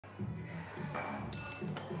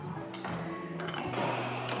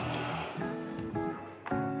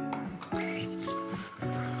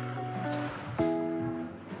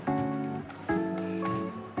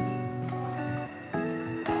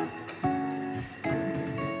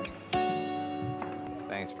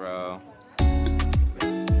Thanks, bro.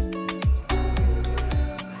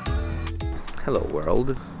 Hello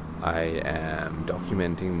world. I am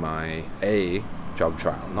documenting my job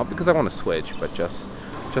trial. Not because I want to switch, but just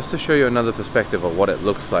to show you another perspective of what it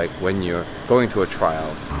looks like when you're going to a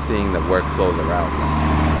trial, seeing the workflows around.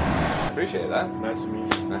 I appreciate that. Nice to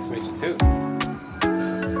meet you. Nice to meet you too.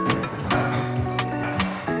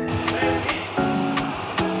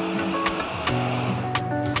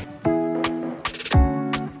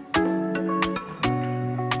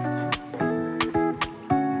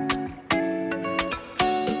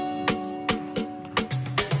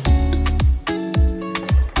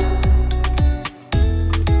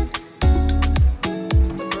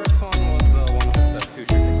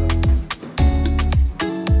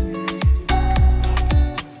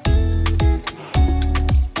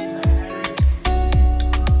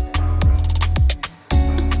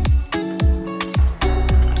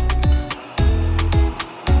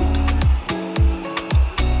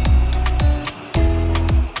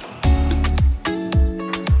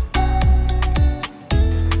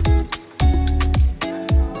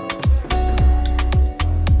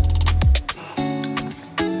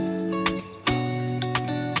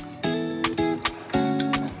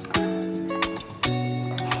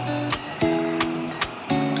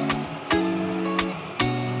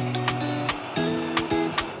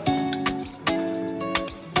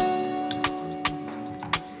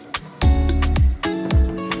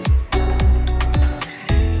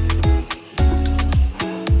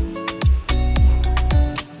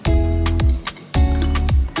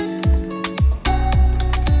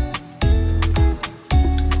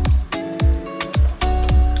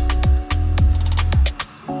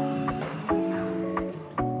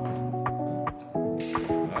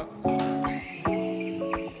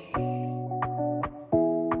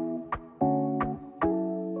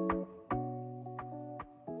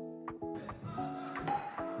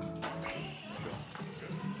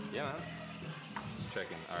 Yeah, man. Just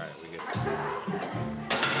checking. Alright, we good.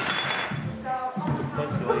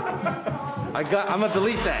 I'm gonna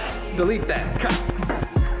delete that. Delete that. Cut.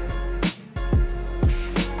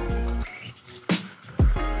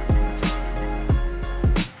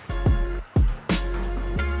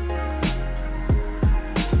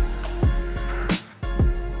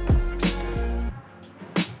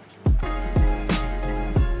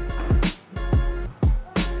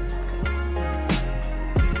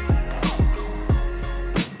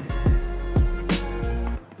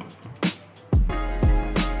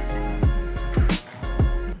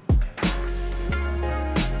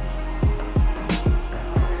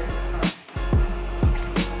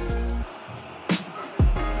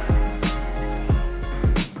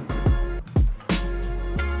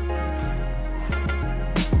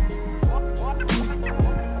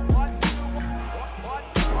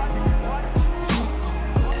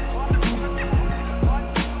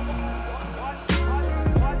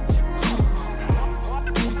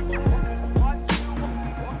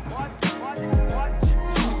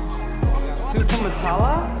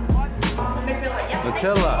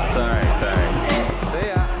 Nutella. Sorry. See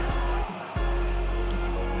ya.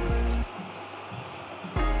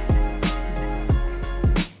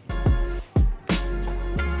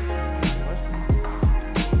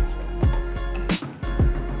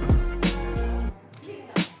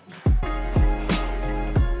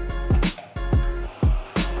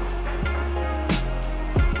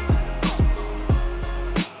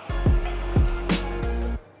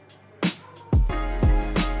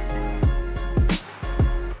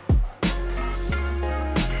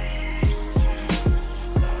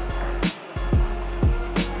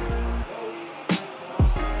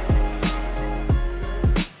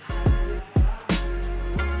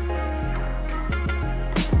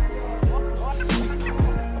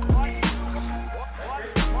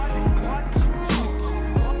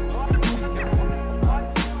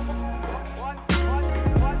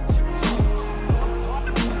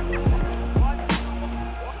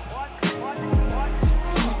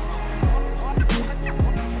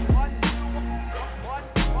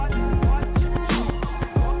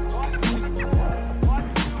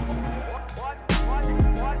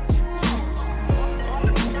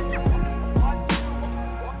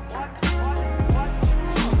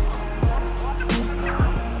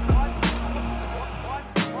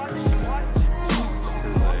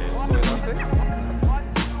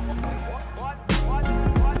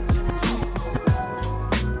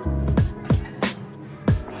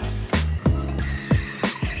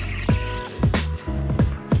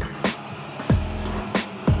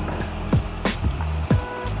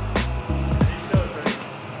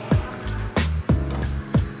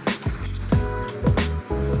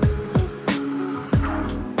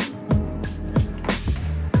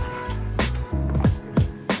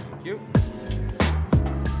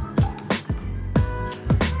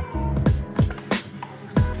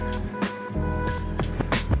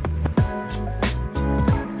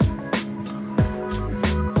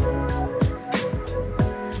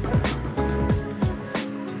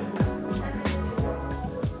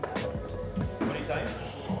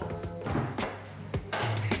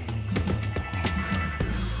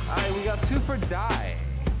 got 2 for die.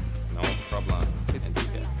 No problem. Didn't do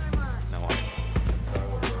this. No worries.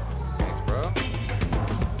 Thanks, bro.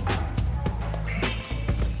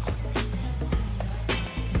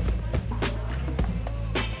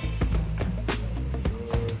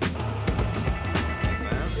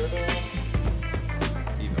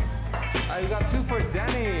 You got 2 for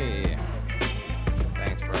Denny.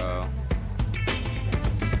 Thanks, bro.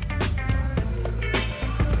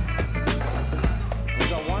 We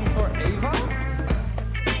got 1 for Ava.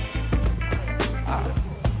 Ah,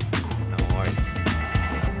 no worries.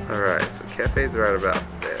 Alright, so cafe's right about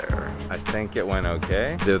there. I think it went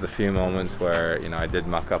okay. There was a few moments where, you know, I did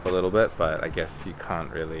muck up a little bit, but I guess you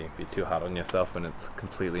can't really be too hard on yourself when it's a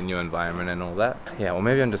completely new environment and all that. Yeah, well,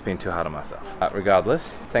 maybe I'm just being too hard on myself.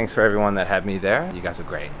 Regardless, thanks for everyone that had me there. You guys are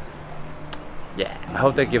great. Yeah, I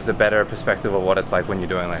hope that gives a better perspective of what it's like when you're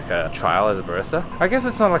doing like a trial as a barista. I guess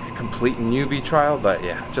it's not like a complete newbie trial, but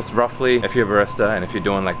yeah, just roughly if you're a barista and if you're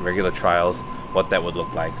doing like regular trials, what that would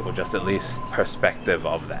look like, or just at least perspective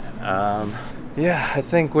of that. Yeah, I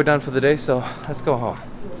think we're done for the day, so let's go home.